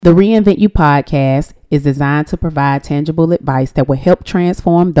The Reinvent You podcast is designed to provide tangible advice that will help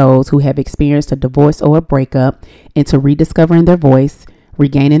transform those who have experienced a divorce or a breakup into rediscovering their voice,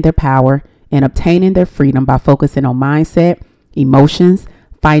 regaining their power, and obtaining their freedom by focusing on mindset, emotions,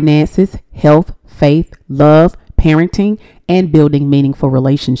 finances, health, faith, love, parenting, and building meaningful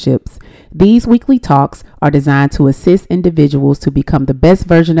relationships. These weekly talks are designed to assist individuals to become the best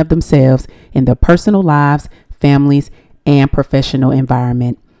version of themselves in their personal lives, families, and professional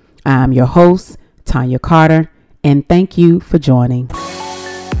environment. I'm your host, Tanya Carter, and thank you for joining.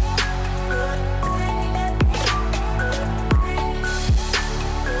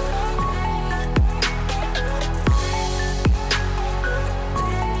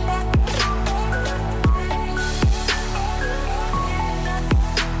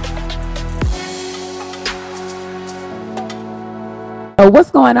 What's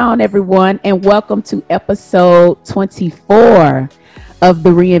going on, everyone, and welcome to episode 24 of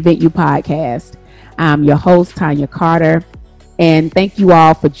the Reinvent You podcast. I'm your host, Tanya Carter, and thank you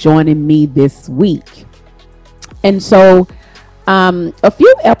all for joining me this week. And so a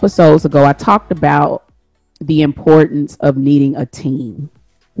few episodes ago, I talked about the importance of needing a team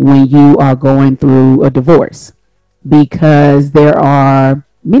when you are going through a divorce, because there are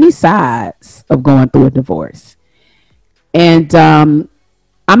many sides of going through a divorce. And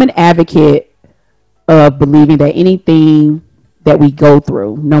I'm an advocate of believing that anything that we go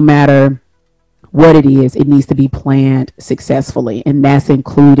through, no matter what it is, it needs to be planned successfully. And that's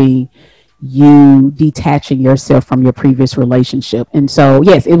including you detaching yourself from your previous relationship. And so,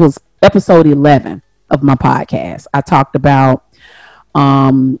 yes, it was episode 11 of my podcast. I talked about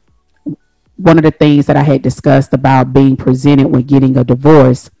one of the things that I had discussed about being presented with getting a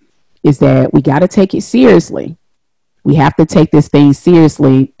divorce is that we got to take it seriously. We have to take this thing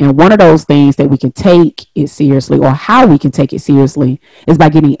seriously. And one of those things that we can take it seriously, or how we can take it seriously, is by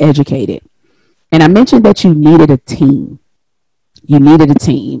getting educated. And I mentioned that you needed a team. You needed a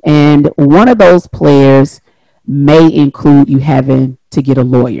team. And one of those players may include you having to get a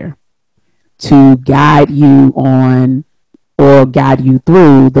lawyer to guide you on or guide you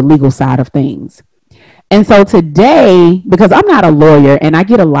through the legal side of things. And so today, because I'm not a lawyer and I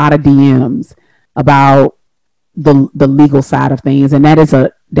get a lot of DMs about the legal side of things, and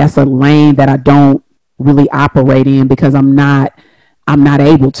that's a lane that I don't really operate in because I'm not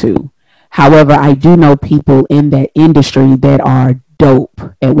able to. However, I do know people in that industry that are dope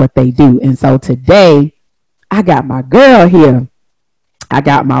at what they do. And so today I got my girl here. I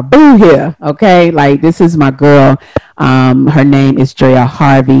got my boo here. Okay. Like, this is my girl. Her name is Drea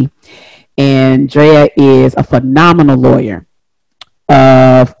Harvey, and Drea is a phenomenal lawyer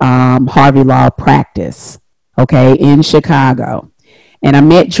of Harvey Law Practice. Okay, in Chicago. And I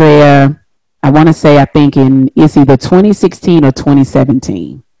met Drea, I want to say, I think it's either 2016 or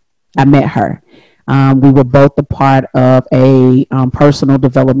 2017. I met her. We were both a part of a personal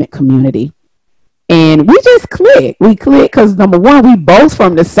development community. And we just clicked. We clicked because, number one, we both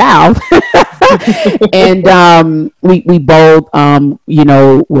from the South. And we both,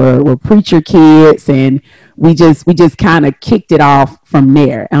 were preacher kids. And we just kind of kicked it off from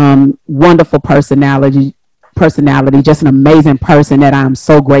there. Wonderful personality, just an amazing person that I'm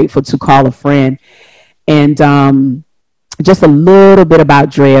so grateful to call a friend. And just a little bit about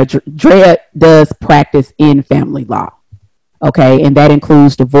Drea. Drea does practice in family law. Okay, and that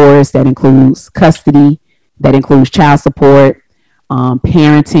includes divorce, that includes custody, that includes child support,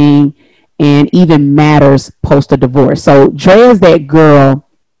 parenting, and even matters post a divorce. So Drea is that girl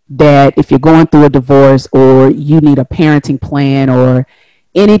that if you're going through a divorce or you need a parenting plan or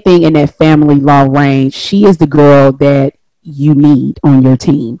anything in that family law range, she is the girl that you need on your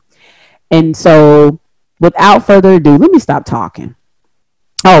team. And so without further ado, let me stop talking.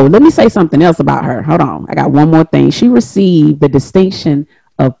 Oh, let me say something else about her. Hold on. I got one more thing. She received the distinction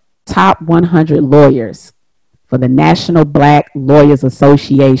of top 100 lawyers for the National Black Lawyers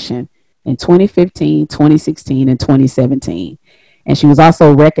Association in 2015, 2016, and 2017. And she was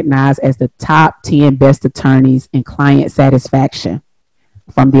also recognized as the top 10 best attorneys in client satisfaction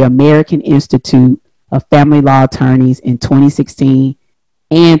from the American Institute of Family Law Attorneys in 2016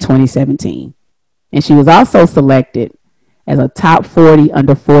 and 2017. And she was also selected as a top 40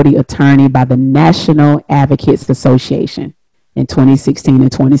 under 40 attorney by the National Advocates Association in 2016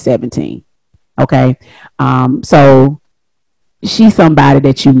 and 2017. Okay. So she's somebody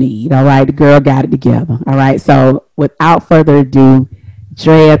that you need. All right. The girl got it together. All right. So without further ado,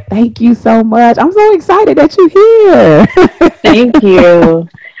 Drea, thank you so much. I'm so excited that you're here. Thank you.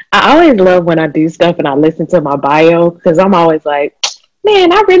 I always love when I do stuff and I listen to my bio because I'm always like,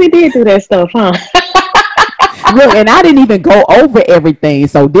 man, I really did do that stuff, huh? Look, and I didn't even go over everything.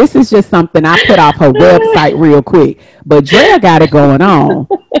 So this is just something I put off her website real quick. But Drea got it going on.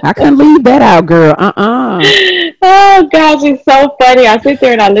 I couldn't leave that out, girl. Oh gosh, it's so funny. I sit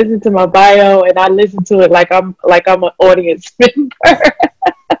there and I listen to my bio and I listen to it like I'm an audience member.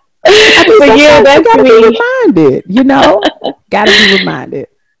 I mean, But yeah, sometimes you that's gotta be me. reminded, gotta be reminded.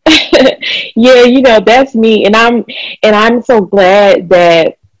 Yeah, that's me. And I'm so glad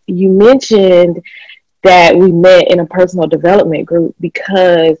that you mentioned that we met in a personal development group,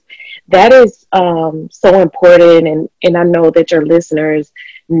 because that is so important. And I know that your listeners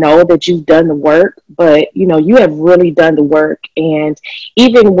know that you've done the work, but you have really done the work. And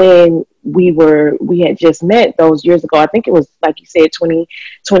even when we had just met those years ago, I think it was like you said,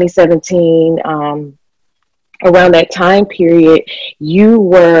 2017, around that time period, you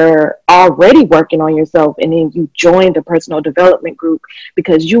were already working on yourself, and then you joined the personal development group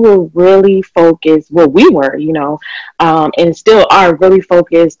because you were really focused. Well, we were, and still are really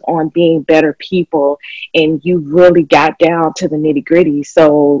focused on being better people, and you really got down to the nitty gritty.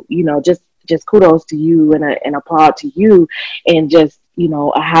 So, just kudos to you, and an applaud to you, and just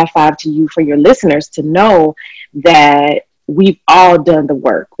a high five to you for your listeners to know that we've all done the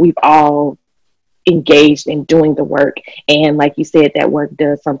work. We've all engaged in doing the work. And like you said, that work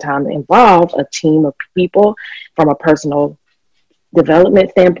does sometimes involve a team of people from a personal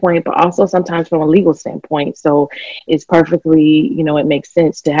development standpoint, but also sometimes from a legal standpoint. So it's perfectly, it makes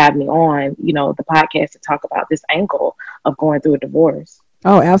sense to have me on, the podcast to talk about this angle of going through a divorce.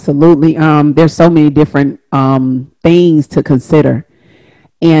 Oh, absolutely. There's so many different things to consider.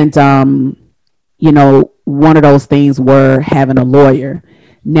 And one of those things were having a lawyer.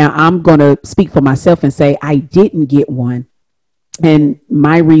 Now, I'm going to speak for myself and say I didn't get one. And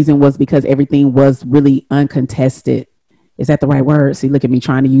my reason was because everything was really uncontested. Is that the right word? See, look at me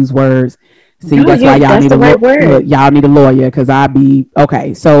trying to use words. See, No, that's why yeah, y'all that's need the a right look. word. Y'all need a lawyer because I be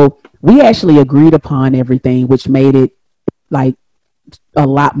okay. So we actually agreed upon everything, which made it like a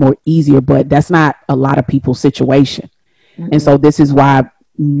lot more easier. But that's not a lot of people's situation. And so Mm-mm. this is why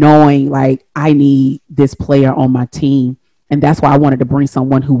knowing like I need this player on my team. And that's why I wanted to bring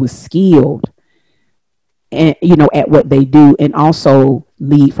someone who was skilled and at what they do, and also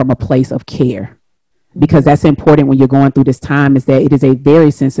lead from a place of care, because Mm-hmm. that's important when you're going through this time, is that it is a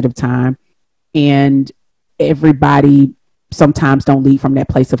very sensitive time, and everybody sometimes don't lead from that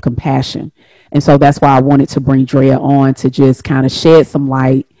place of compassion. And so that's why I wanted to bring Drea on to just kind of shed some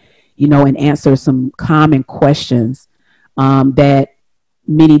light, and answer some common questions that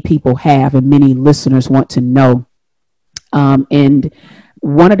many people have and many listeners want to know. And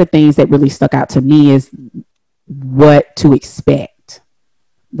one of the things that really stuck out to me is what to expect,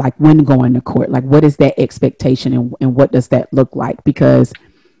 like when going to court, like what is that expectation, and what does that look like? Because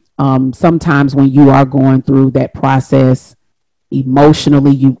sometimes when you are going through that process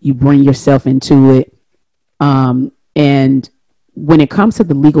emotionally, you bring yourself into it. And when it comes to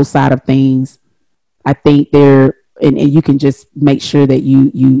the legal side of things, I think and you can just make sure that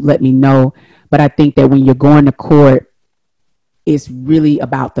you let me know. But I think that when you're going to court, it's really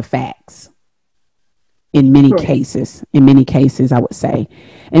about the facts in many Correct. cases. In many cases, I would say.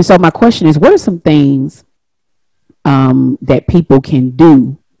 And so my question is, what are some things that people can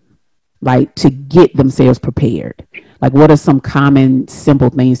do, like to get themselves prepared? Like, what are some common,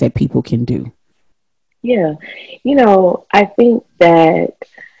 simple things that people can do? Yeah. I think that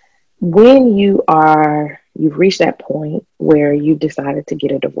when you've reached that point where you've decided to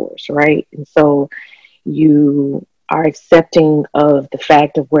get a divorce, right? And so you are accepting of the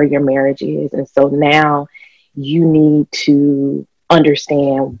fact of where your marriage is. And so now you need to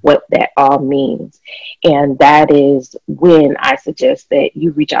understand what that all means. And that is when I suggest that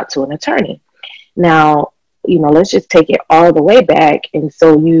you reach out to an attorney. Now, let's just take it all the way back. And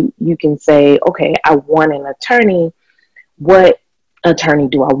so you can say, okay, I want an attorney. What attorney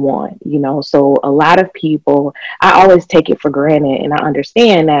do I want? So a lot of people, I always take it for granted, and I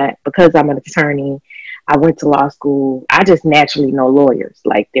understand that because I'm an attorney, I went to law school, I just naturally know lawyers.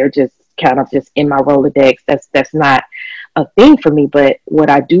 Like they're just kind of just in my Rolodex. That's not a thing for me. But what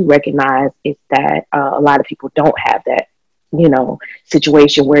I do recognize is that a lot of people don't have that,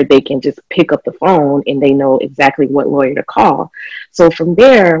 situation where they can just pick up the phone and they know exactly what lawyer to call. So from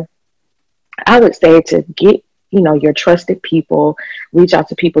there, I would say to get, your trusted people, reach out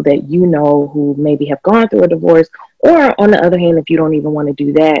to people that who maybe have gone through a divorce. Or on the other hand, if you don't even want to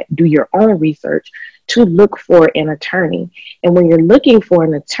do that, do your own research to look for an attorney. And when you're looking for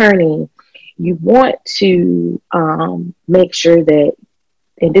an attorney, you want to make sure that,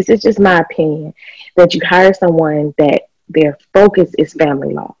 and this is just my opinion, that you hire someone that their focus is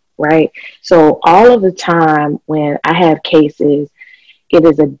family law, right? So all of the time when I have cases, it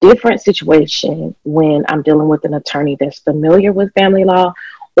is a different situation when I'm dealing with an attorney that's familiar with family law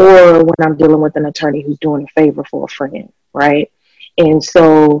or when I'm dealing with an attorney who's doing a favor for a friend, right? And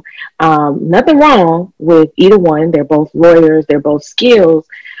so, nothing wrong with either one. They're both lawyers, they're both skills.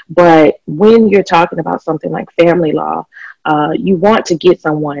 But when you're talking about something like family law, you want to get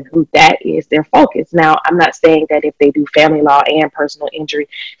someone who that is their focus. Now, I'm not saying that if they do family law and personal injury,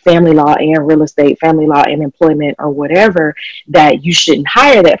 family law and real estate, family law and employment, or whatever, that you shouldn't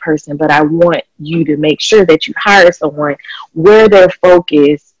hire that person. But I want you to make sure that you hire someone where their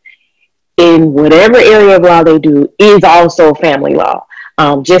focus in whatever area of law they do is also family law.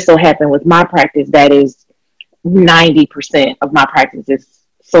 Just so happened with my practice, that is 90% of my practice is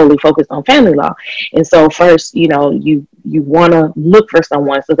solely focused on family law. And so first, you want to look for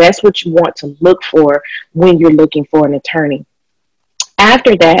someone. So that's what you want to look for when you're looking for an attorney.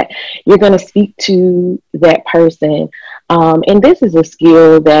 After that, you're going to speak to that person. And this is a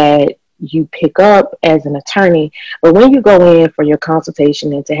skill that you pick up as an attorney. But when you go in for your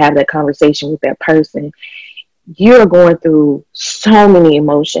consultation and to have that conversation with that person, you're going through so many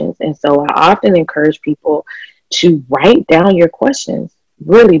emotions. And so I often encourage people to write down your questions.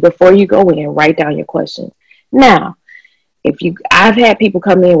 Really, before you go in, write down your questions. Now, I've had people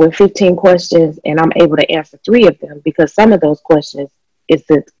come in with 15 questions and I'm able to answer 3 of them, because some of those questions, it's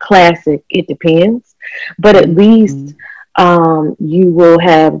a classic, it depends. But at least you will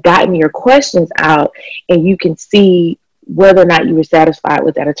have gotten your questions out and you can see whether or not you were satisfied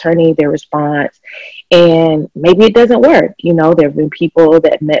with that attorney, their response, and maybe it doesn't work. There have been people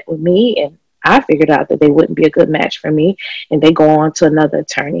that met with me and I figured out that they wouldn't be a good match for me, and they go on to another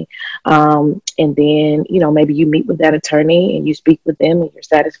attorney. And then, maybe you meet with that attorney and you speak with them and you're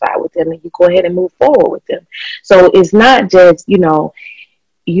satisfied with them and you go ahead and move forward with them. So it's not just,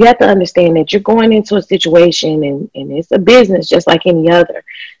 you have to understand that you're going into a situation and it's a business just like any other.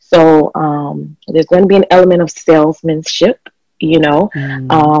 So there's going to be an element of salesmanship,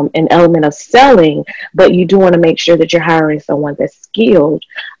 an element of selling, but you do want to make sure that you're hiring someone that's skilled,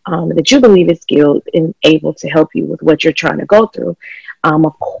 that you believe is skilled and able to help you with what you're trying to go through.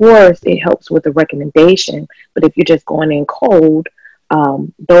 Of course, it helps with a recommendation, but if you're just going in cold,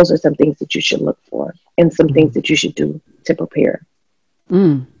 those are some things that you should look for and some things that you should do to prepare.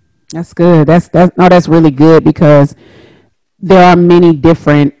 That's good. That's really good, because there are many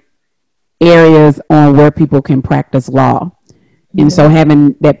different areas on where people can practice law. And so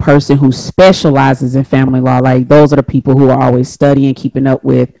having that person who specializes in family law, like those are the people who are always studying, keeping up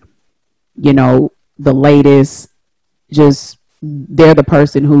with, the latest, just they're the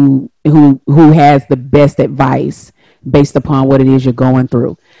person who has the best advice based upon what it is you're going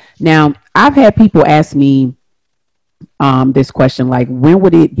through. Now, I've had people ask me this question, like, when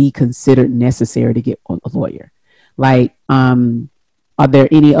would it be considered necessary to get a lawyer? Like, are there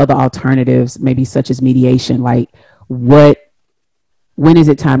any other alternatives, maybe such as mediation? Like, when is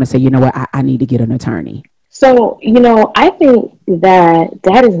it time to say, you know what, I need to get an attorney? So, I think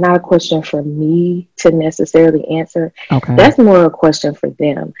that is not a question for me to necessarily answer. Okay. That's more a question for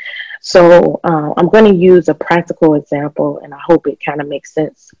them. So I'm going to use a practical example, and I hope it kind of makes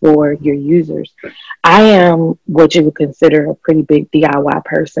sense for your users. I am what you would consider a pretty big DIY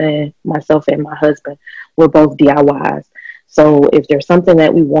person. Myself and my husband, we're both DIYs. So if there's something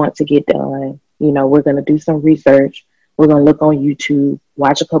that we want to get done, we're going to do some research. We're going to look on YouTube,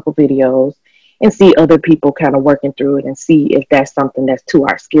 watch a couple videos, and see other people kind of working through it and see if that's something that's to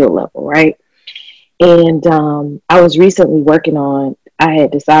our skill level, right? And I was recently I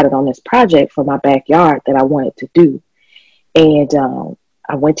had decided on this project for my backyard that I wanted to do. And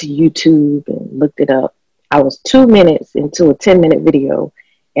I went to YouTube and looked it up. I was 2 minutes into a 10-minute video,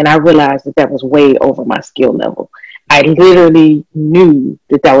 and I realized that was way over my skill level. I literally knew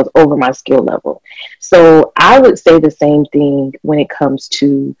that was over my skill level. So I would say the same thing when it comes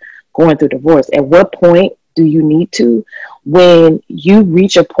to going through divorce. At what point do you need to? When you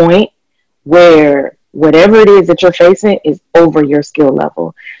reach a point where whatever it is that you're facing is over your skill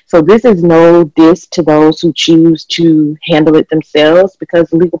level. So this is no diss to those who choose to handle it themselves, because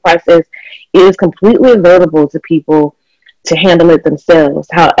the legal process is completely available to people to handle it themselves.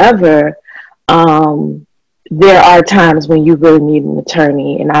 However, there are times when you really need an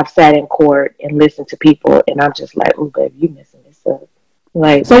attorney, and I've sat in court and listened to people, and I'm just like, oh, baby, you messing this up.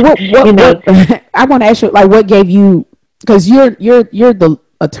 Like, so what I want to ask you, like, what gave you, because you're the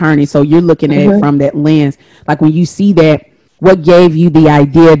attorney, so you're looking at it from that lens. Like, when you see that, what gave you the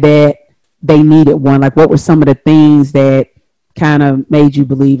idea that they needed one? Like, what were some of the things that kind of made you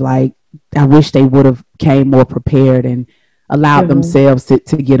believe, like, I wish they would have came more prepared and allowed Mhm. themselves to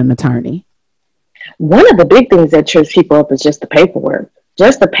get an attorney? One of the big things that trips people up is just the paperwork,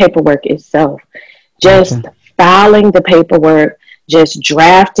 just the paperwork itself, just Gotcha. filing the paperwork, just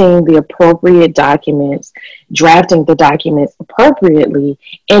drafting the appropriate documents, drafting the documents appropriately,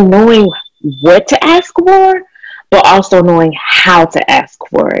 and knowing what to ask for, but also knowing how to ask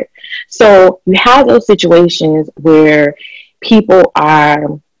for it. So you have those situations where people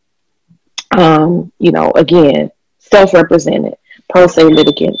are, again, self represented, pro se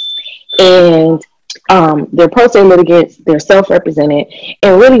litigants. And they're pro se litigants, they're self represented.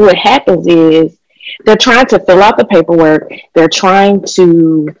 And really, what happens is they're trying to fill out the paperwork, they're trying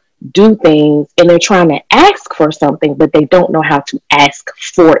to do things, and they're trying to ask for something, but they don't know how to ask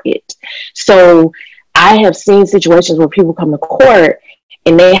for it. So I have seen situations where people come to court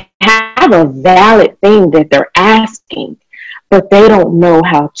and they have a valid thing that they're asking, but they don't know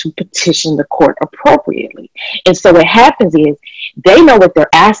how to petition the court appropriately. And so what happens is they know what they're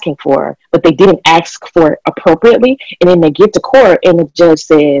asking for, but they didn't ask for it appropriately. And then they get to court and the judge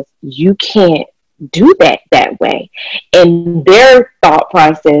says, you can't do that way. And their thought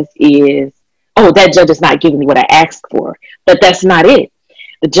process is, oh, that judge is not giving me what I asked for. But that's not it.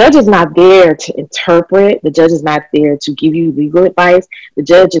 The judge is not there to interpret. The judge is not there to give you legal advice. The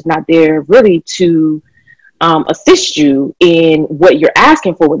judge is not there really to assist you in what you're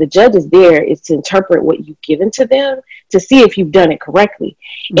asking for. What the judge is there is to interpret what you've given to them to see if you've done it correctly.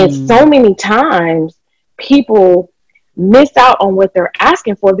 And so Mm, many times people miss out on what they're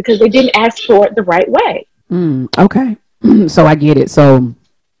asking for because they didn't ask for it the right way. okay. So I get it. So,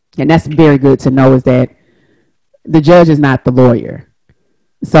 and that's very good to know is that the judge is not the lawyer.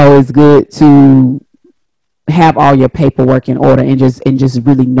 So it's good to have all your paperwork in order and just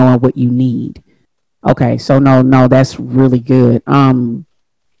really knowing what you need. Okay, so no, that's really good.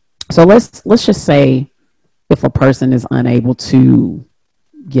 So let's just say if a person is unable to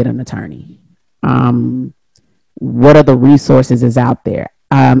get an attorney, um, what are the resources is out there?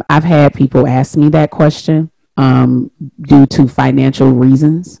 I've had people ask me that question due to financial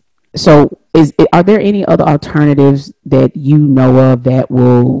reasons. So, are there any other alternatives that you know of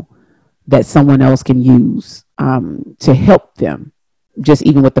that someone else can use to help them, just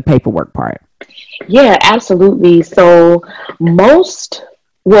even with the paperwork part? Yeah, absolutely. So most,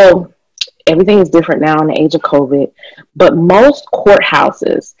 well, everything is different now in the age of COVID, but most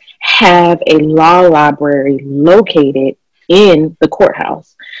courthouses have a law library located in the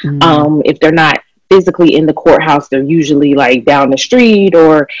courthouse. Mm, If they're not physically in the courthouse, they're usually like down the street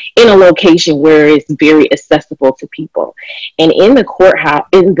or in a location where it's very accessible to people. And in the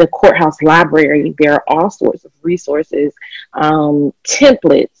courthouse library, there are all sorts of resources,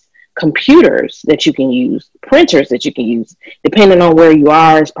 templates, computers that you can use, printers that you can use. Depending on where you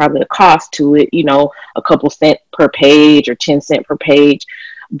are, it's probably a cost to it, a couple cent per page or 10 cent per page.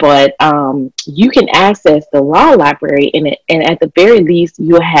 But you can access the law library, and at the very least,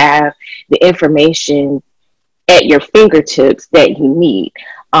 you'll have the information at your fingertips that you need.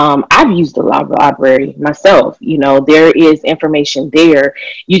 I've used the law library myself. There is information there.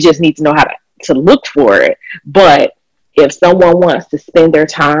 You just need to know how to look for it. But if someone wants to spend their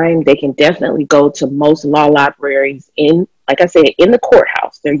time, they can definitely go to most law libraries like I said, in the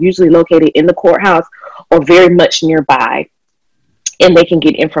courthouse. They're usually located in the courthouse or very much nearby, and they can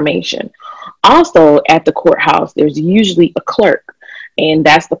get information. Also, at the courthouse, there's usually a clerk, and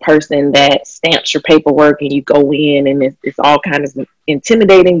that's the person that stamps your paperwork, and you go in, and it's all kind of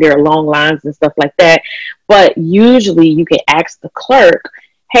intimidating. There are long lines and stuff like that, but usually you can ask the clerk,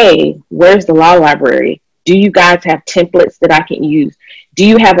 "Hey, where's the law library? Do you guys have templates that I can use? Do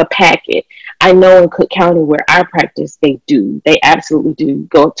you have a packet?" I know in Cook County where I practice, they do. They absolutely do.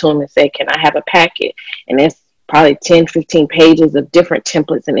 Go up to them and say, "Can I have a packet?" And it's probably 10, 15 pages of different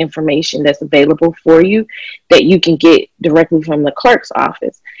templates and information that's available for you that you can get directly from the clerk's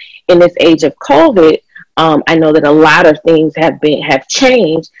office. In this age of COVID, I know that a lot of things have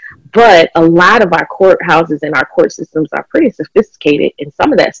changed, but a lot of our courthouses and our court systems are pretty sophisticated, and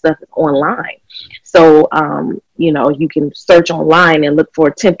some of that stuff is online. So, you can search online and look for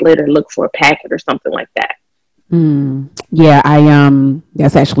a template or look for a packet or something like that. yeah,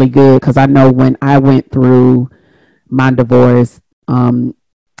 that's actually good because I know when I went through my divorce, and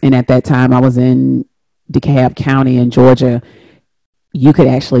at that time I was in DeKalb County in Georgia, you could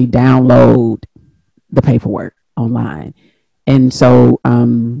actually download the paperwork online, and so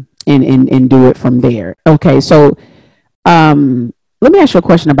and do it from there. Okay, so let me ask you a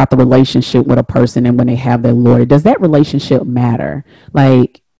question about the relationship with a person and when they have their lawyer. Does that relationship matter,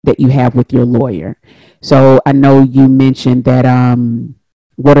 like that you have with your lawyer? So I know you mentioned that.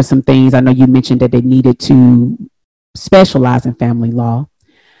 What are some things? I know you mentioned that they needed to specialize in family law,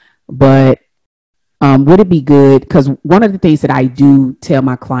 but would it be good? Because one of the things that I do tell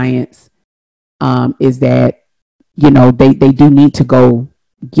my clients is that, they do need to go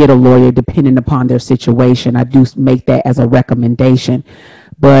get a lawyer depending upon their situation. I do make that as a recommendation.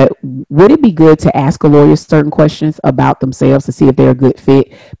 But would it be good to ask a lawyer certain questions about themselves to see if they're a good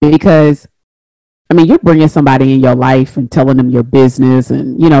fit? Because I mean, you're bringing somebody in your life and telling them your business,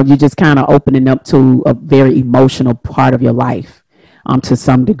 and you're just kind of opening up to a very emotional part of your life, to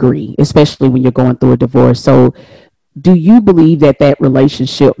some degree, especially when you're going through a divorce. So, do you believe that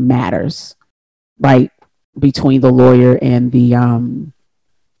relationship matters, like between the lawyer and the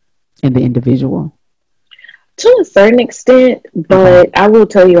individual? To a certain extent, Okay. but I will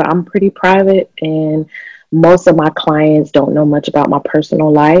tell you, I'm pretty private, and most of my clients don't know much about my personal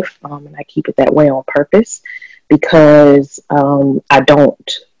life, and I keep it that way on purpose because I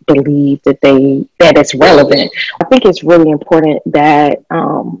don't believe that it's relevant. I think it's really important that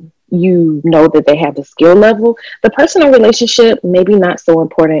you know that they have the skill level. The personal relationship, maybe not so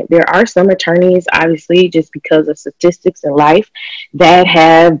important. There are some attorneys, obviously, just because of statistics in life, that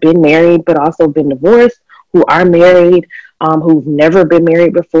have been married but also been divorced, who are married, who've never been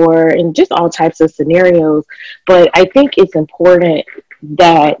married before, and just all types of scenarios. But I think it's important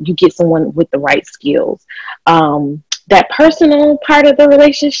that you get someone with the right skills. That personal part of the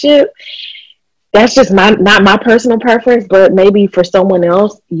relationship, that's just not my personal preference, but maybe for someone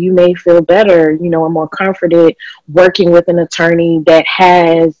else, you may feel better, and more confident working with an attorney that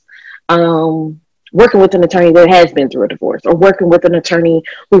has, working with an attorney that has been through a divorce, or working with an attorney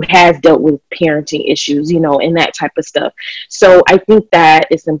who has dealt with parenting issues, and that type of stuff. So I think that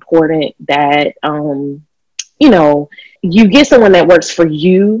it's important that, you know, you get someone that works for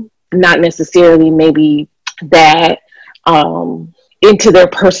you, not necessarily maybe that, into their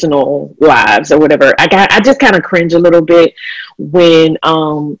personal lives or whatever. I just kind of cringe a little bit when,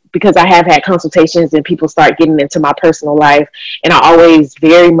 because I have had consultations and people start getting into my personal life, and I always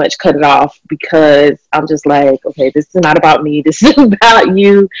very much cut it off because I'm just like, okay, this is not about me. This is about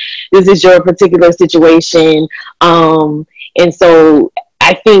you. This is your particular situation. And so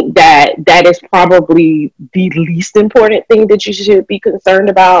I think that is probably the least important thing that you should be concerned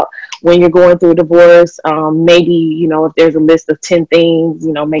about when you're going through a divorce. Maybe, if there's a list of 10 things,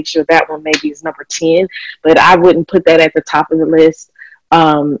 make sure that one maybe is number 10, but I wouldn't put that at the top of the list.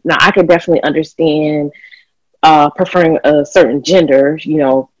 Now, I could definitely understand preferring a certain gender,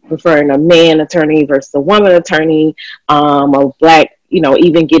 preferring a man attorney versus a woman attorney, a black,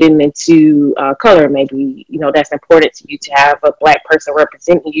 even getting into color, maybe, that's important to you to have a black person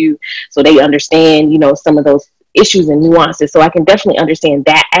representing you so they understand, some of those issues and nuances. So I can definitely understand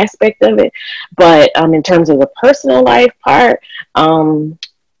that aspect of it. But in terms of the personal life part, yeah,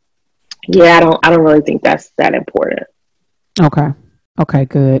 I don't really think that's that important. Okay. Okay,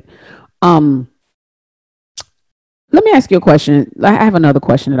 good. Um, Let me ask you a question. I have another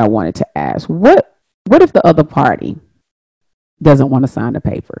question that I wanted to ask. What if the other party doesn't want to sign the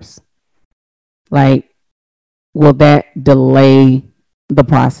papers? Like, will that delay the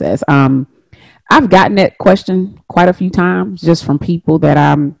process? I've gotten that question quite a few times just from people that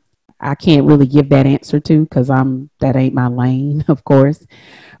I can't really give that answer to because that ain't my lane, of course.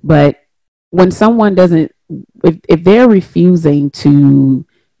 But when someone doesn't, if they're refusing to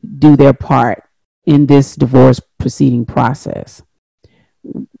do their part in this divorce proceeding process,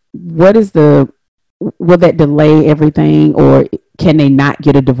 what is will that delay everything, or can they not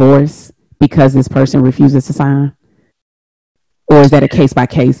get a divorce because this person refuses to sign? Or is that a case by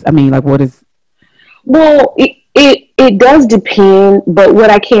case? I mean, like, what is? Well, it does depend, but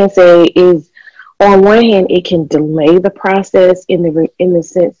what I can say is, on one hand, it can delay the process in the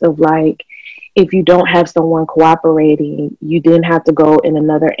sense of, like, if you don't have someone cooperating, you then have to go in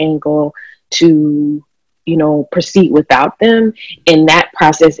another angle to, proceed without them, and that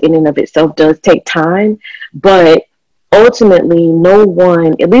process in and of itself does take time. But ultimately, no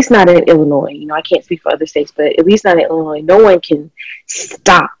one, at least not in Illinois, I can't speak for other states, but at least not in Illinois, no one can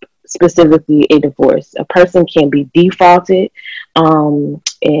stop specifically a divorce. A person can be defaulted.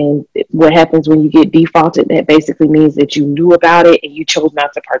 And what happens when you get defaulted, that basically means that you knew about it and you chose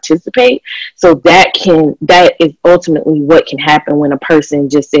not to participate. So that is ultimately what can happen when a person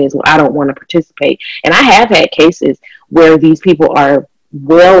just says, well, I don't want to participate. And I have had cases where these people are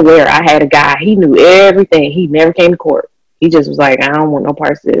well aware. I had a guy, he knew everything. He never came to court. He just was like, I don't want no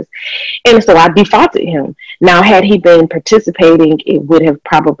parts of this. And so I defaulted him. Now, had he been participating, it would have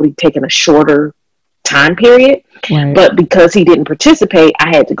probably taken a shorter time period. Right. But because he didn't participate, I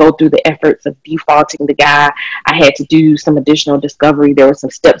had to go through the efforts of defaulting the guy. I had to do some additional discovery. There were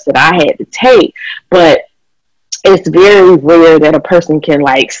some steps that I had to take. But it's very rare that a person can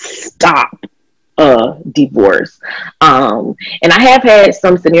like stop a divorce. And I have had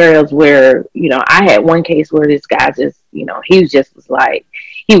some scenarios where, I had one case where this guy just, he just was like,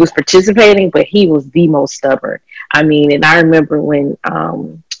 he was participating, but he was the most stubborn. I mean, and I remember when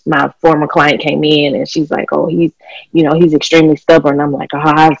my former client came in and she's like, oh, he's extremely stubborn. I'm like, oh,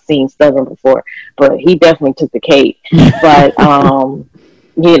 I've seen stubborn before, but he definitely took the cake. But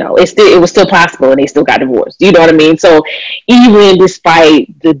it was still possible and they still got divorced. You know what I mean? So even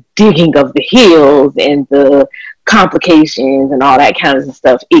despite the digging of the heels and the complications and all that kind of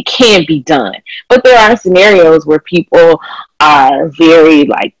stuff, it can be done. But there are scenarios where people are very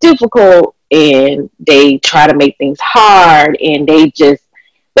like difficult and they try to make things hard, and they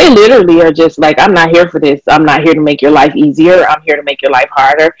literally are just like, I'm not here for this. I'm not here to make your life easier. I'm here to make your life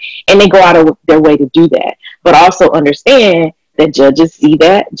harder. And they go out of their way to do that. But also understand that judges see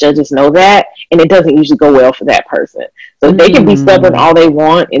that, judges know that, and it doesn't usually go well for that person. So they can be stubborn all they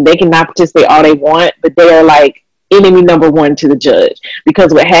want and they can not participate all they want, but they are like enemy number one to the judge.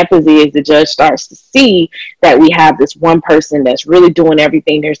 Because what happens is the judge starts to see that we have this one person that's really doing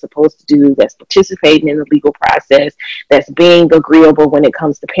everything they're supposed to do, that's participating in the legal process, that's being agreeable when it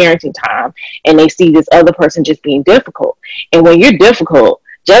comes to parenting time, and they see this other person just being difficult. And when you're difficult,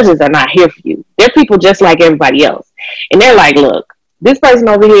 judges are not here for you. They're people just like everybody else. And they're like, look, this person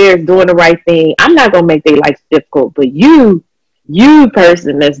over here is doing the right thing. I'm not gonna make their life difficult, but you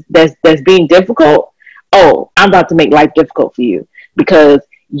person that's being difficult, oh, I'm about to make life difficult for you because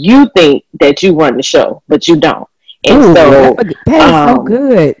you think that you run the show, but you don't. And Ooh, so that is so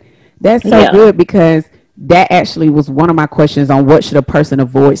good. That's so yeah. good because that actually was one of my questions on what should a person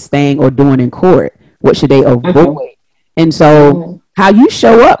avoid saying or doing in court. What should they Mm-hmm. avoid? And so Mm-hmm. how you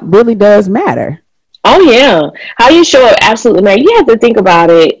show up really does matter. Oh yeah, how you show up absolutely, man. You have to think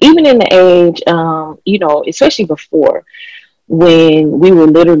about it. Even in the age, especially before, when we were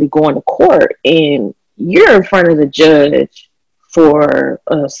literally going to court and you're in front of the judge for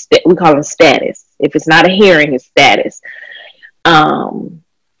we call it status. If it's not a hearing, it's status. Um,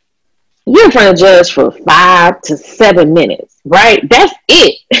 you're in front of the judge for 5 to 7 minutes, right? That's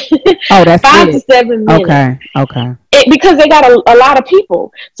it. Oh, that's 5 to 7 minutes. okay. Okay. Because they got a lot of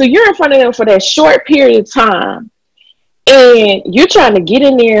people. So you're in front of them for that short period of time. And you're trying to get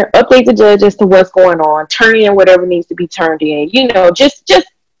in there, update the judge as to what's going on, turn in whatever needs to be turned in, just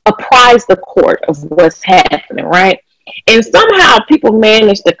apprise the court of what's happening, right? And somehow people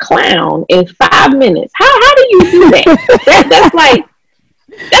manage to clown in 5 minutes. How do you do that? That's like,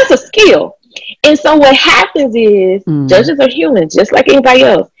 that's a skill. And so what happens is judges are humans, just like anybody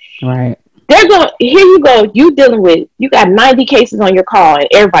else. Right. They're going, here you go, you got 90 cases on your call and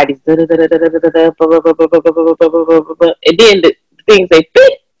everybody's and then the things they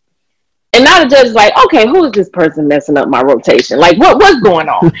fit. And now the judge is like, okay, who is this person messing up my rotation? Like, what's going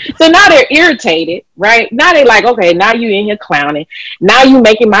on? So now they're irritated, right? Now they're like, okay, now you in here clowning. Now you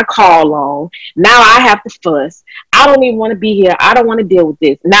making my call long. Now I have to fuss. I don't even want to be here. I don't want to deal with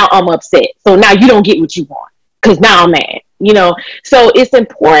this. Now I'm upset. So now you don't get what you want because now I'm mad. So it's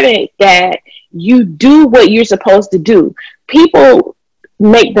important that you do what you're supposed to do. People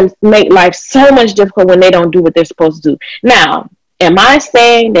make life so much difficult when they don't do what they're supposed to do. Now, am I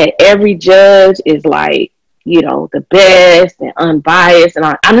saying that every judge is like, the best and unbiased? And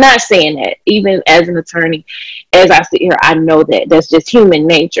I'm not saying that. Even as an attorney, as I sit here, I know that that's just human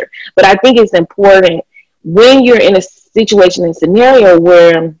nature. But I think it's important when you're in a situation and scenario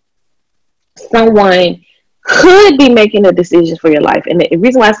where someone could be making a decision for your life. And the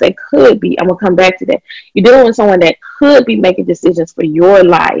reason why I say could be, I'm going to come back to that. You're dealing with someone that could be making decisions for your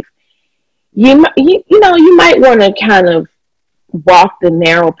life. You might want to kind of walk the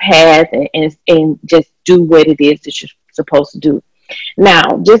narrow path and just do what it is that you're supposed to do.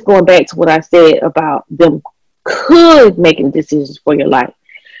 Now, just going back to what I said about them could making decisions for your life.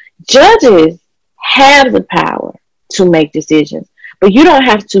 Judges have the power to make decisions, but you don't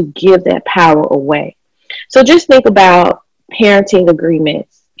have to give that power away. So just think about parenting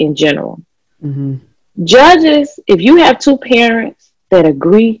agreements in general. Mm-hmm. Judges, if you have two parents that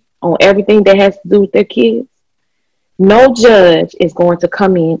agree on everything that has to do with their kids, no judge is going to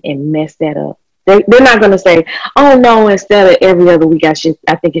come in and mess that up. They're not going to say, oh no, instead of every other week, I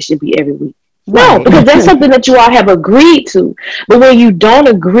think it should be every week. No, Right. because that's something that you all have agreed to. But when you don't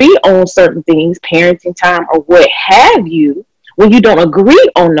agree on certain things, parenting time or what have you, when you don't agree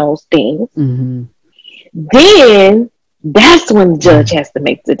on those things, Mm-hmm. then that's when the judge has to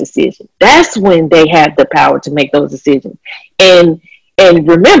make the decision. That's when they have the power to make those decisions. And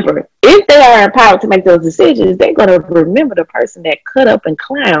remember, if they are empowered to make those decisions, they're going to remember the person that cut up and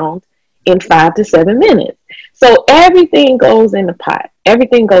clowned in 5 to 7 minutes. So everything goes in the pot.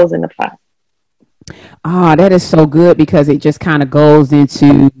 Everything goes in the pot. Ah, that is so good because it just kind of goes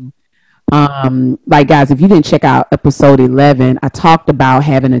into like guys, if you didn't check out episode 11, I talked about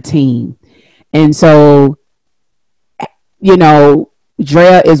having a team. And so, you know,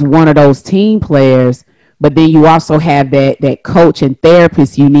 Drea is one of those team players, but then you also have that coach and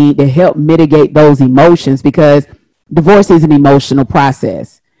therapist you need to help mitigate those emotions because divorce is an emotional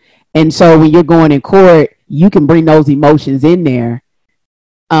process. And so when you're going in court, you can bring those emotions in there,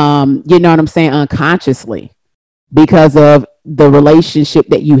 you know what I'm saying, unconsciously because of the relationship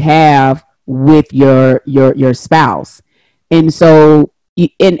that you have with your spouse. And so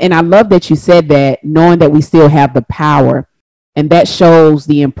and I love that you said that, knowing that we still have the power. And that shows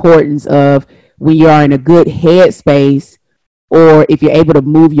the importance of when you are in a good headspace, or if you're able to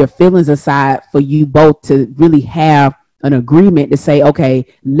move your feelings aside, for you both to really have an agreement to say, okay,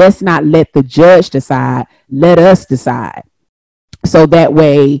 let's not let the judge decide, let us decide. So that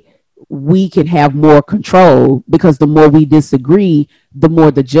way we can have more control, because the more we disagree, the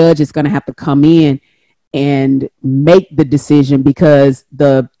more the judge is going to have to come in and make the decision because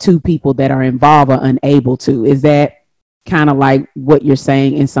the two people that are involved are unable to. Is that kind of like what you're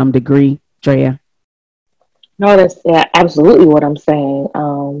saying in some degree, Drea? No, that's absolutely what I'm saying.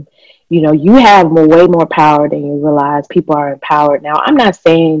 You have way more power than you realize. People are empowered. Now, I'm not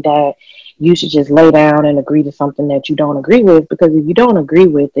saying that you should just lay down and agree to something that you don't agree with, because if you don't agree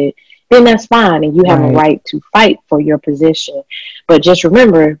with it, then that's fine, and you have a Right. right to fight for your position. But just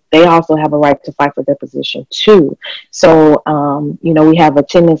remember, they also have a right to fight for their position too. So, we have a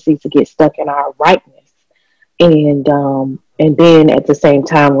tendency to get stuck in our rightness, and then at the same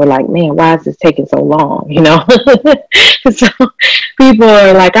time we're like, man, why is this taking so long, so people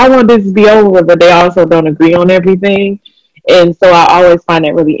are like, I want this to be over, but they also don't agree on everything. And so I always find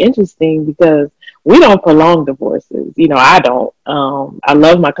that really interesting, because we don't prolong divorces. I don't. I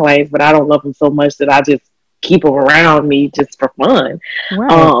love my clients, but I don't love them so much that I just keep them around me just for fun.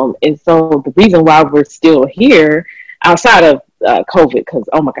 Right. And so the reason why we're still here, outside of COVID, because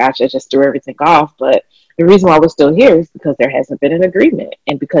oh my gosh, I just threw everything off. But the reason why we're still here is because there hasn't been an agreement.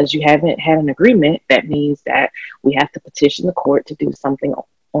 And because you haven't had an agreement, that means that we have to petition the court to do something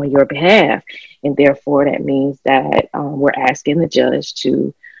on your behalf. And therefore, that means that we're asking the judge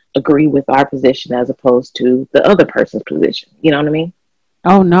to agree with our position as opposed to the other person's position. You know what I mean?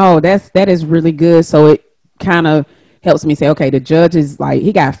 Oh no, that is really good. So it kind of helps me say, okay, the judge is like,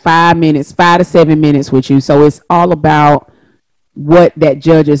 he got 5 minutes, 5 to 7 minutes with you. So it's all about what that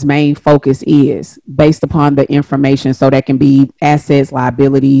judge's main focus is based upon the information. So that can be assets,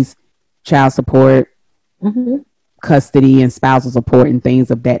 liabilities, child support, Mm-hmm. custody, and spousal support, and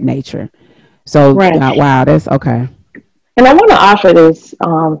things of that nature. So Right. wow, that's okay. And I want to offer this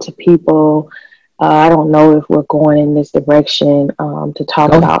to people. I don't know if we're going in this direction to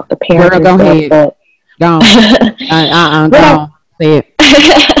talk Go, about the girl, parenting go stuff, ahead. but Go on. Go what I on. Say it.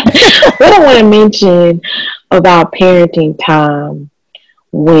 what I want to mention about parenting time,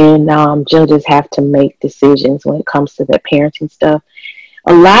 when judges have to make decisions when it comes to the parenting stuff.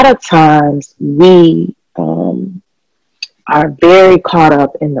 A lot of times we are very caught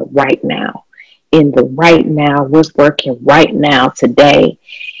up in the right now. In the right now, what's working right now today.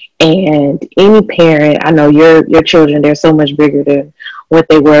 And any parent, I know your children, they're so much bigger than what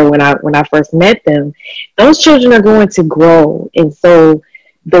they were when I first met them. Those children are going to grow. And so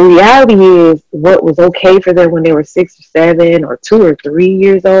the reality is, what was okay for them when they were 6 or 7 or 2 or 3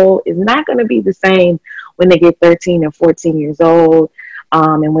 years old is not going to be the same when they get 13 or 14 years old,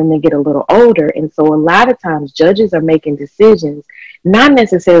 and when they get a little older. And so a lot of times judges are making decisions not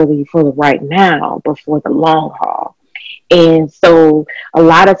necessarily for the right now, but for the long haul. And so a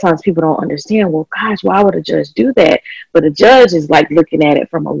lot of times people don't understand, well, gosh, why would a judge do that? But a judge is like looking at it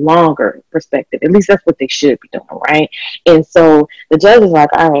from a longer perspective. At least that's what they should be doing, right? And so the judge is like,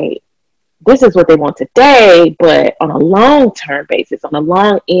 all right, this is what they want today, but on a long term basis, on a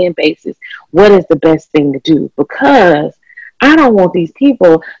long end basis, what is the best thing to do? Because I don't want these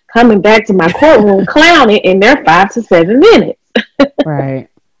people coming back to my courtroom clowning in their 5 to 7 minutes. Right.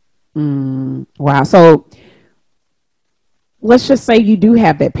 Wow. So let's just say you do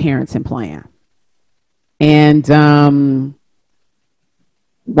have that parenting plan, and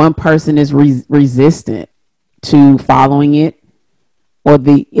one person is resistant to following it, or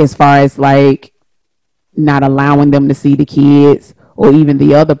the as far as like not allowing them to see the kids, or even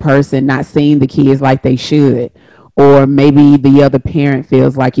the other person not seeing the kids like they should, or maybe the other parent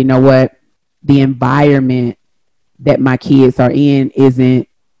feels like, you know what, the environment that my kids are in isn't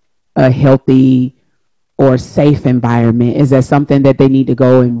a healthy or safe environment. Is that something that they need to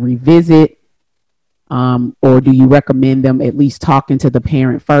go and revisit Or do you recommend them at least talking to the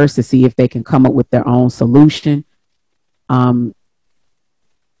parent first to see if they can come up with their own solution? Um,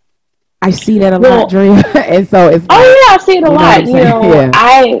 I see that a lot, Well, Drea. And so it's like, oh yeah, I see it a you know what I'm lot.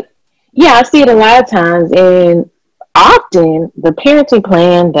 saying? Yeah. I see it a lot of times, and often the parenting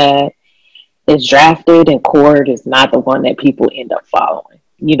plan that is drafted in court is not the one that people end up following.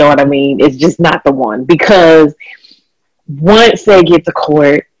 You know what I mean? It's just not the one, because once they get to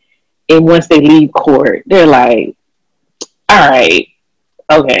court and once they leave court, they're like, all right,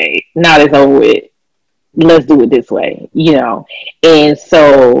 okay, now it's over with. Let's do it this way, you know. And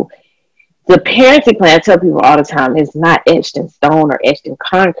so the parenting plan, I tell people all the time, is not etched in stone or etched in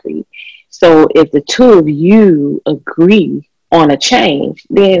concrete. So if the two of you agree on a change,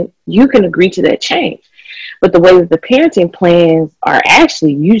 then you can agree to that change. But the way that the parenting plans are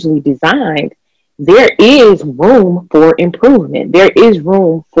actually usually designed, there is room for improvement. There is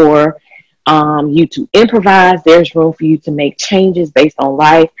room for you to improvise. There's room for you to make changes based on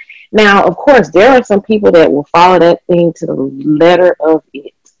life. Now, of course, there are some people that will follow that thing to the letter of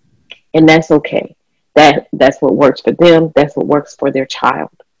it, and that's okay. That's what works for them. That's what works for their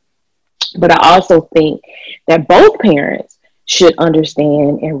child. But I also think that both parents should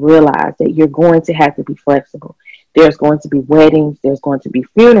understand and realize that you're going to have to be flexible. There's going to be weddings, there's going to be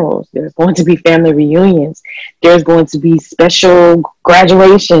funerals, there's going to be family reunions, there's going to be special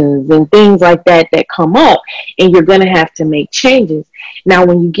graduations and things like that that come up, and you're going to have to make changes. Now,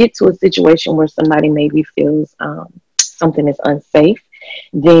 when you get to a situation where somebody maybe feels something is unsafe,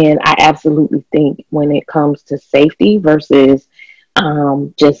 then I absolutely think when it comes to safety versus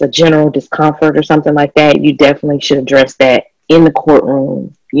just a general discomfort or something like that, you definitely should address that in the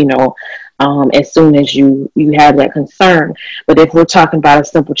courtroom, you know, as soon as you have that concern. But if we're talking about a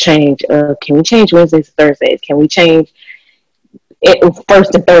simple change of, can we change Wednesdays to Thursdays? Can we change it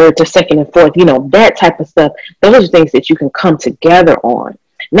first and third to second and fourth? You know, that type of stuff. Those are things that you can come together on.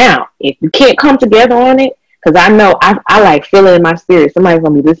 Now, if you can't come together on it, because I know I like feel it in my spirit. Somebody's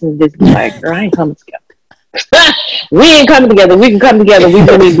gonna be listening to this and be like, girl, I ain't coming together. We ain't coming together. We can come together. We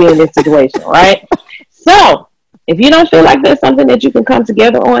don't need to be in this situation, right? So, if you don't feel like there's something that you can come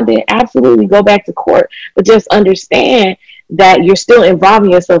together on, then absolutely go back to court. But just understand that you're still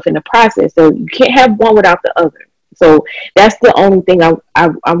involving yourself in the process. So you can't have one without the other. So that's the only thing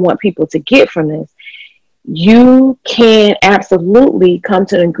I want people to get from this. You can absolutely come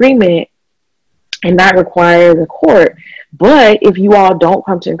to an agreement and not require the court. But if you all don't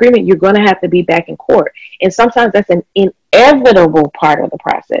come to agreement, you're going to have to be back in court. And sometimes that's an inevitable part of the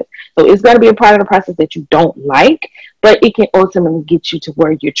process. So it's going to be a part of the process that you don't like, but it can ultimately get you to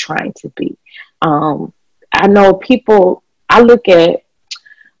where you're trying to be. I know people, I look at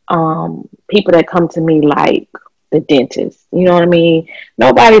people that come to me like the dentist. You know what I mean?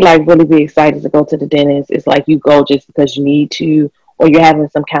 Nobody like really be excited to go to the dentist. It's like you go just because you need to, or you're having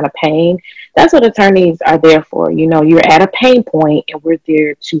some kind of pain. That's what attorneys are there for. You know, you're at a pain point and we're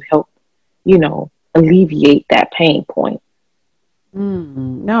there to help, you know, alleviate that pain point.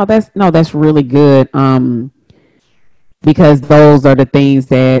 No, that's really good. Because those are the things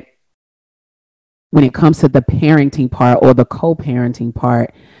that when it comes to the parenting part or the co-parenting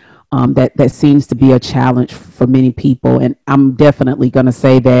part, that seems to be a challenge for many people. And I'm definitely going to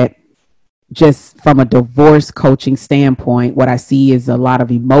say that just from a divorce coaching standpoint, what I see is a lot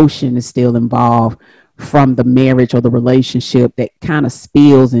of emotion is still involved from the marriage or the relationship that kind of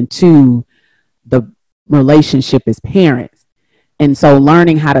spills into the relationship as parents. And so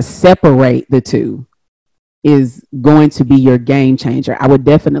learning how to separate the two is going to be your game changer. I would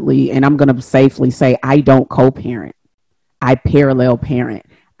definitely, and I'm going to safely say, I don't co-parent. I parallel parent.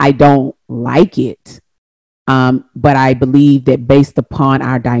 I don't like it. But I believe that based upon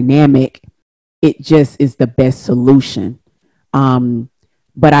our dynamic, it just is the best solution.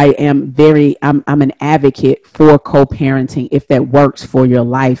 But I'm an advocate for co-parenting if that works for your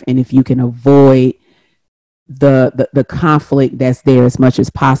life and if you can avoid the conflict that's there as much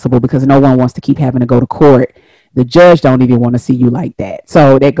as possible, because no one wants to keep having to go to court. The judge don't even want to see you like that.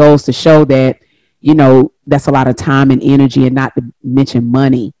 So that goes to show that, you know, that's a lot of time and energy, and not to mention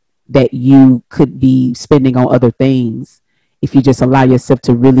money that you could be spending on other things if you just allow yourself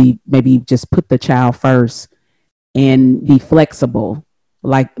to really maybe just put the child first and be flexible.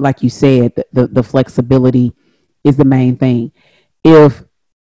 Like you said, the flexibility is the main thing. If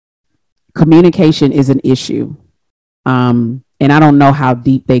communication is an issue, and I don't know how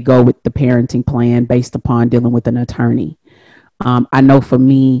deep they go with the parenting plan based upon dealing with an attorney. I know for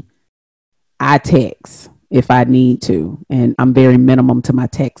me, I text if I need to, and I'm very minimum to my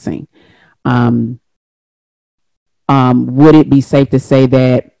texting. Would it be safe to say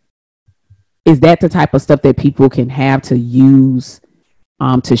that Is that the type of stuff that people can have to use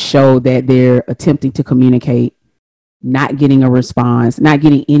to show that they're attempting to communicate, not getting a response, not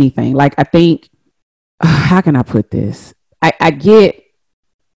getting anything? Like, I think, how can I put this? I get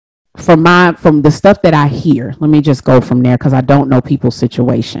from the stuff that I hear. Let me just go from there because I don't know people's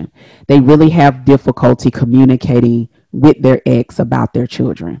situation. They really have difficulty communicating with their ex about their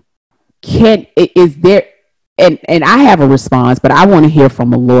children. Can is there and I have a response, but I want to hear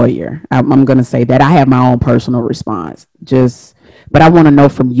from a lawyer. I'm going to say that I have my own personal response. But I want to know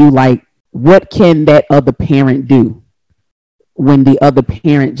from you, like, what can that other parent do when the other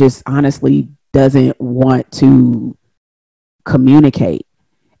parent just honestly doesn't want to communicate,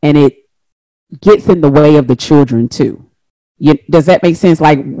 and it gets in the way of the children too? Does that make sense?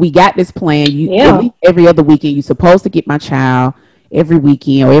 Like, we got this plan. At least every other weekend, you're supposed to get my child every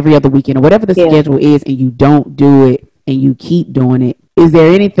weekend or every other weekend or whatever the schedule is, and you don't do it and you keep doing it. Is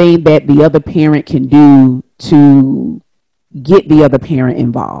there anything that the other parent can do to get the other parent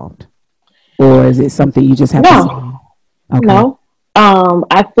involved? Or is it something you just have to say? Okay. No.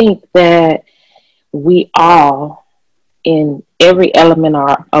 I think that we all, in every element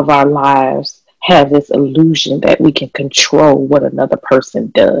of our lives, have this illusion that we can control what another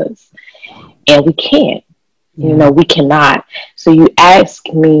person does. And we can't. We cannot. So you ask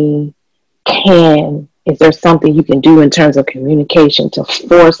me, is there something you can do in terms of communication to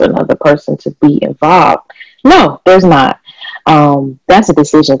force another person to be involved? No, there's not. That's a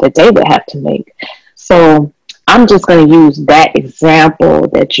decision that they would have to make. So I'm just going to use that example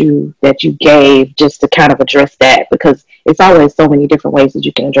that you gave just to kind of address that, because it's always so many different ways that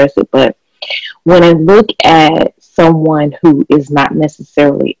you can address it. But when I look at someone who is not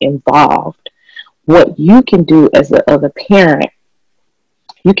necessarily involved, what you can do as the other parent,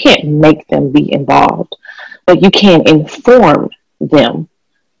 you can't make them be involved, but you can inform them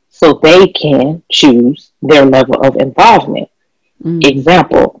so they can choose their level of involvement.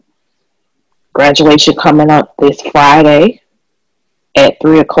 Example, graduation coming up this Friday at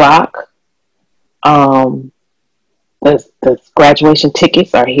 3:00. The graduation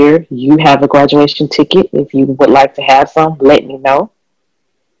tickets are here. You have a graduation ticket. If you would like to have some, let me know.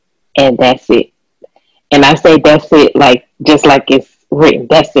 And that's it. And I say that's it, like, just like it's written.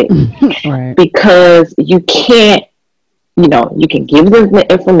 That's it. Right. Because you can't, you can give them the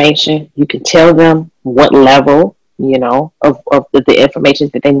information. You can tell them what level, of the information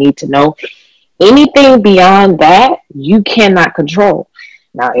that they need to know. Anything beyond that, you cannot control.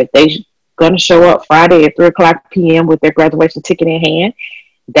 Now, if they're going to show up Friday at 3:00 p.m. with their graduation ticket in hand,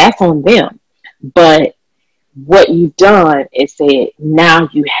 that's on them. But what you've done is said, now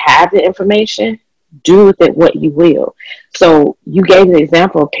you have the information, do with it what you will. So you gave an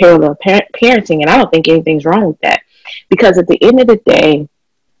example of parallel parenting, and I don't think anything's wrong with that. Because at the end of the day,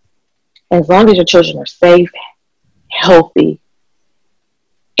 as long as your children are safe, healthy,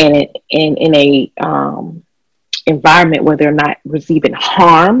 and in a environment where they're not receiving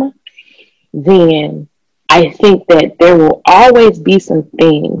harm, then I think that there will always be some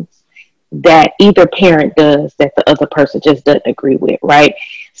things that either parent does that the other person just doesn't agree with, right?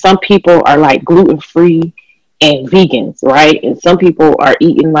 Some people are like gluten-free and vegans, right? And some people are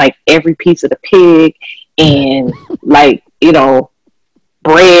eating like every piece of the pig and like,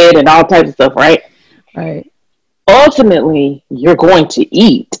 bread and all types of stuff, right? Right. Ultimately, you're going to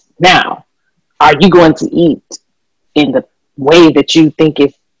eat. Now, are you going to eat in the way that you think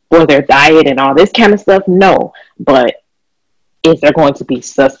is for their diet and all this kind of stuff? No. But is there going to be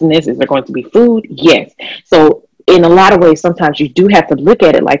sustenance? Is there going to be food? Yes. So in a lot of ways, sometimes you do have to look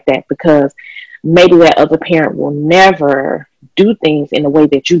at it like that, because maybe that other parent will never do things in the way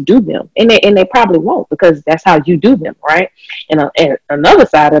that you do them. And they probably won't, because that's how you do them, right? And another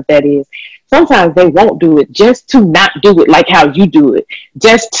side of that is sometimes they won't do it just to not do it like how you do it,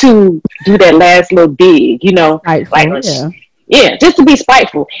 just to do that last little dig, Yeah, just to be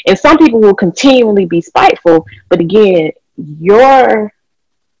spiteful. And some people will continually be spiteful, but again,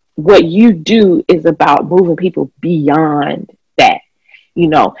 what you do is about moving people beyond that,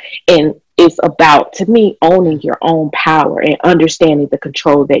 and it's about, to me, owning your own power and understanding the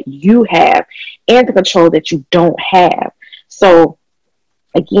control that you have and the control that you don't have. So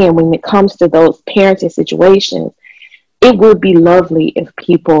again, when it comes to those parenting situations, it would be lovely if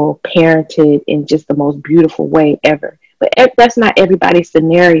people parented in just the most beautiful way ever. But that's not everybody's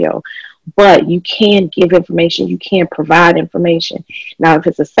scenario. But you can give information, you can provide information. Now, if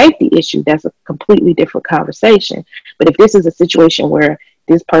it's a safety issue, that's a completely different conversation. But if this is a situation where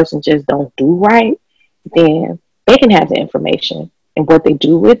this person just don't do right, then they can have the information. And what they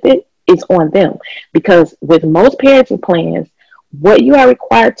do with it is on them. Because with most parenting plans, what you are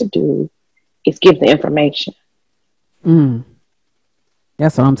required to do It's give the information. Mm,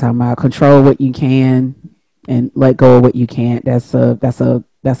 that's what I'm talking about. Control what you can and let go of what you can't. That's a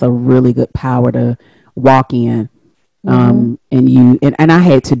really good power to walk in. Hmm. And I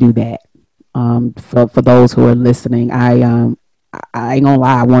had to do that. For those who are listening, I ain't gonna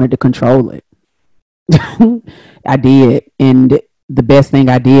lie, I wanted to control it. I did, and the best thing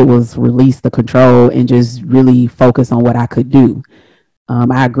I did was release the control and just really focus on what I could do.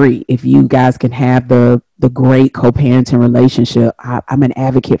 I agree. If you guys can have the great co-parenting relationship, I'm an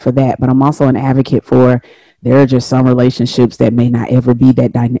advocate for that. But I'm also an advocate for there are just some relationships that may not ever be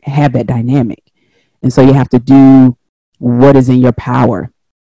have that dynamic, and so you have to do what is in your power.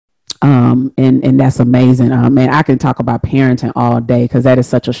 And that's amazing. And I can talk about parenting all day because that is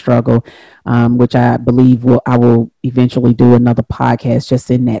such a struggle, which I believe I will eventually do another podcast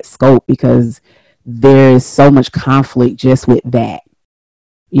just in that scope because there is so much conflict just with that,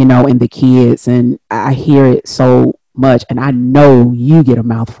 and the kids. And I hear it so much. And I know you get a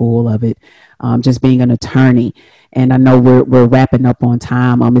mouthful of it, just being an attorney. And I know we're wrapping up on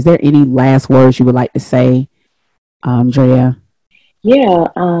time. Is there any last words you would like to say, Drea? Yeah.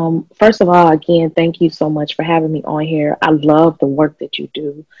 First of all, again, thank you so much for having me on here. I love the work that you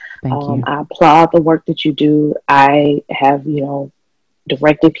do. Thank you. I applaud the work that you do. I have,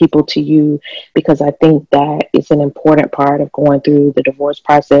 directed people to you because I think that it's an important part of going through the divorce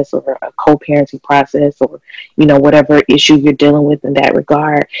process or a co-parenting process or, whatever issue you're dealing with in that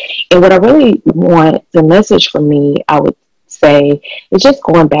regard. And what I really want, the message for me, I would say, is just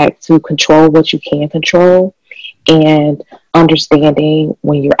going back to control what you can control and understanding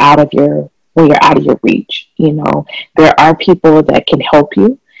when you're out of your reach. There are people that can help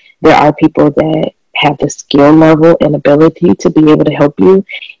you. There are people that have the skill level and ability to be able to help you,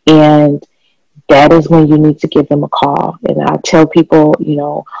 and that is when you need to give them a call. And I tell people,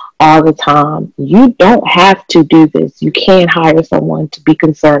 all the time, you don't have to do this. You can hire someone to be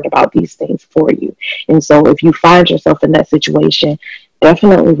concerned about these things for you. And so if you find yourself in that situation,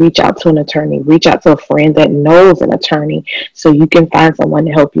 definitely reach out to an attorney, reach out to a friend that knows an attorney so you can find someone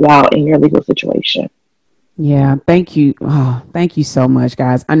to help you out in your legal situation. Yeah, thank you. Oh, thank you so much,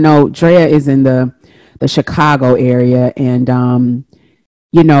 guys. I know Drea is in the Chicago area, and I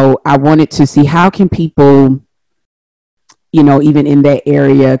wanted to see how can people, even in that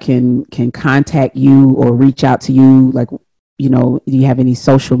area, can contact you or reach out to you. Like, do you have any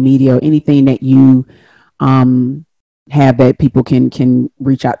social media or anything that you um have that people can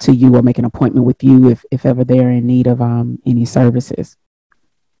reach out to you or make an appointment with you if ever they're in need of any services?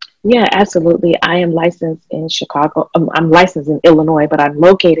 Yeah, absolutely. I am licensed in Chicago. I'm licensed in Illinois, but I'm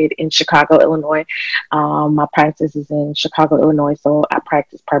located in Chicago, Illinois. My practice is in Chicago, Illinois, so I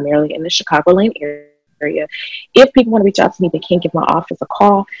practice primarily in the Chicagoland area. If people want to reach out to me, they can give my office a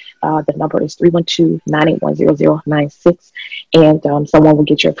call. The number is 312-981-0096, and someone will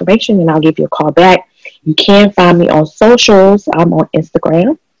get your information, and I'll give you a call back. You can find me on socials. I'm on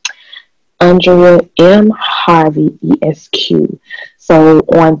Instagram, Andrea M. Harvey ESQ. So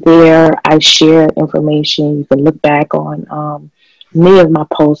on there, I share information. You can look back on many of my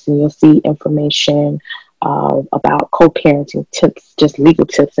posts, and you'll see information about co-parenting tips, just legal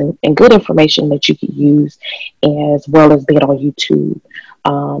tips, and good information that you could use, as well as being on YouTube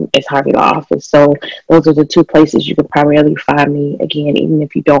as Harvey Law Office. So those are the two places you can primarily find me. Again, even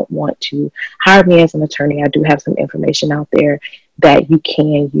if you don't want to hire me as an attorney, I do have some information out there that you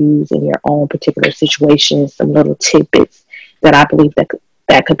can use in your own particular situation, some little tidbits that I believe that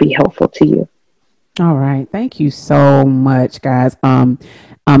could be helpful to you. All right. Thank you so much, guys.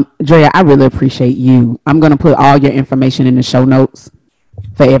 Drea, I really appreciate you. I'm going to put all your information in the show notes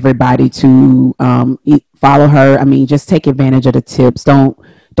for everybody to follow her. I mean, just take advantage of the tips. Don't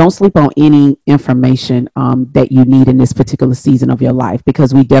sleep on any information that you need in this particular season of your life,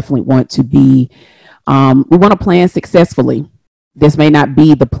 because we definitely want to we want to plan successfully. This may not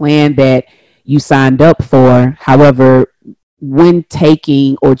be the plan that you signed up for. However, when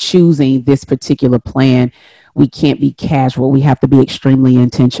taking or choosing this particular plan, we can't be casual. We have to be extremely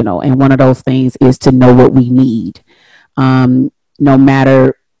intentional. And one of those things is to know what we need, no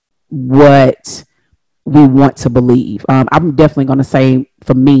matter what we want to believe. I'm definitely going to say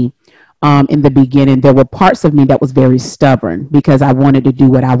for me, in the beginning, there were parts of me that was very stubborn because I wanted to do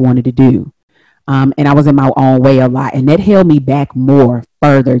what I wanted to do. And I was in my own way a lot. And that held me back more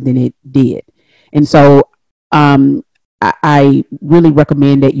further than it did. And so I really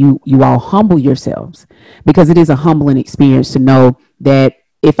recommend that you all humble yourselves, because it is a humbling experience to know that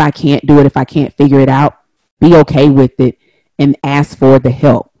if I can't do it, if I can't figure it out, be okay with it and ask for the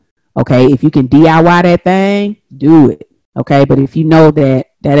help. Okay. If you can DIY that thing, do it. Okay. But if you know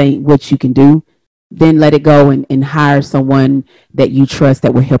that that ain't what you can do, then let it go and hire someone that you trust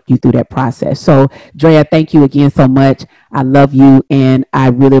that will help you through that process. So, Drea, thank you again so much. I love you and I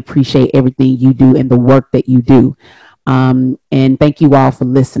really appreciate everything you do and the work that you do. And thank you all for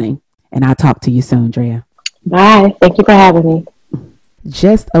listening. And I'll talk to you soon, Drea. Bye. Thank you for having me.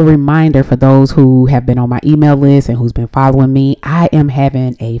 Just a reminder for those who have been on my email list and who's been following me, I am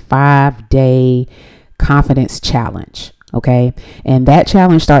having a 5-day confidence challenge. Okay. And that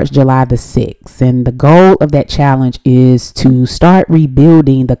challenge starts July the 6th. And the goal of that challenge is to start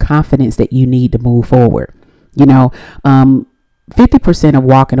rebuilding the confidence that you need to move forward. 50% of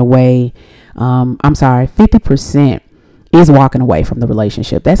walking away, 50% is walking away from the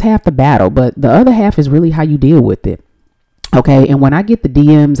relationship. That's half the battle, but the other half is really how you deal with it. Okay. And when I get the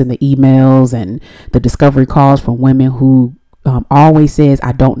DMs and the emails and the discovery calls from women who always says,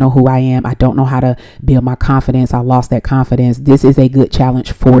 I don't know who I am. I don't know how to build my confidence. I lost that confidence. This is a good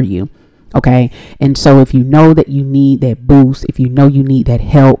challenge for you. Okay. And so if you know that you need that boost, if you know you need that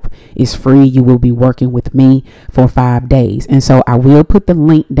help, it's free. You will be working with me for 5 days. And so I will put the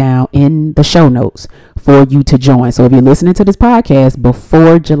link down in the show notes for you to join. So if you're listening to this podcast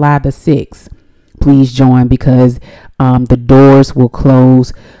before July the 6th, please join because the doors will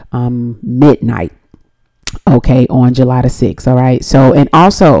close midnight. Okay, on July the 6th. All right. So, and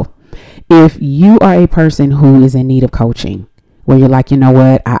also, if you are a person who is in need of coaching, where you're like, you know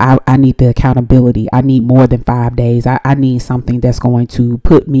what, I need the accountability. I need more than 5 days. I need something that's going to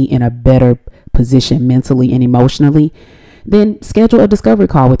put me in a better position mentally and emotionally, then schedule a discovery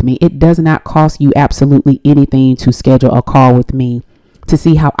call with me. It does not cost you absolutely anything to schedule a call with me to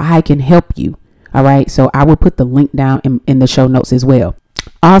see how I can help you. All right. So I will put the link down in the show notes as well.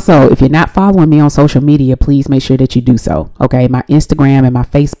 Also, if you're not following me on social media, please make sure that you do so. Okay. My Instagram and my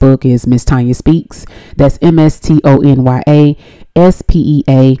Facebook is Miss Tanya Speaks. That's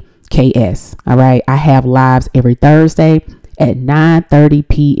MSTONYASPEAKS. All right. I have lives every Thursday at 9:30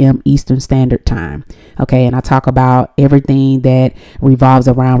 p.m. Eastern Standard Time. Okay. And I talk about everything that revolves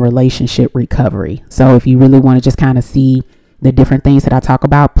around relationship recovery. So if you really want to just kind of see the different things that I talk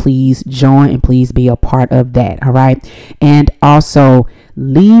about, please join and please be a part of that. All right. And also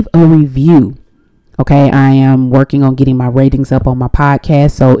leave a review. Okay. I am working on getting my ratings up on my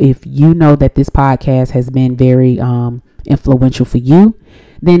podcast. So if you know that this podcast has been very influential for you,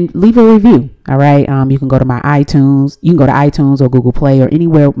 then leave a review. All right. You can go to my iTunes. You can go to iTunes or Google Play or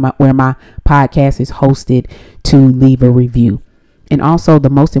anywhere where my podcast is hosted to leave a review. And also the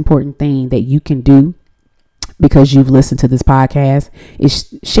most important thing that you can do, because you've listened to this podcast,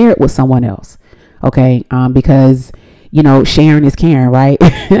 is share it with someone else. Okay. Because, sharing is caring, right?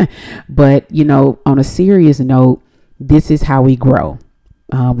 But, on a serious note, this is how we grow.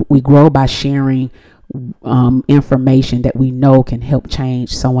 We grow by sharing information that we know can help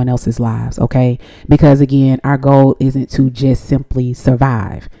change someone else's lives. Okay. Because again, our goal isn't to just simply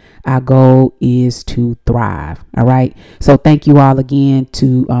survive. Our goal is to thrive. All right. So thank you all again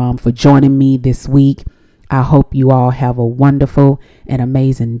for joining me this week. I hope you all have a wonderful and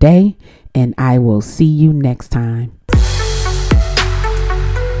amazing day, and I will see you next time.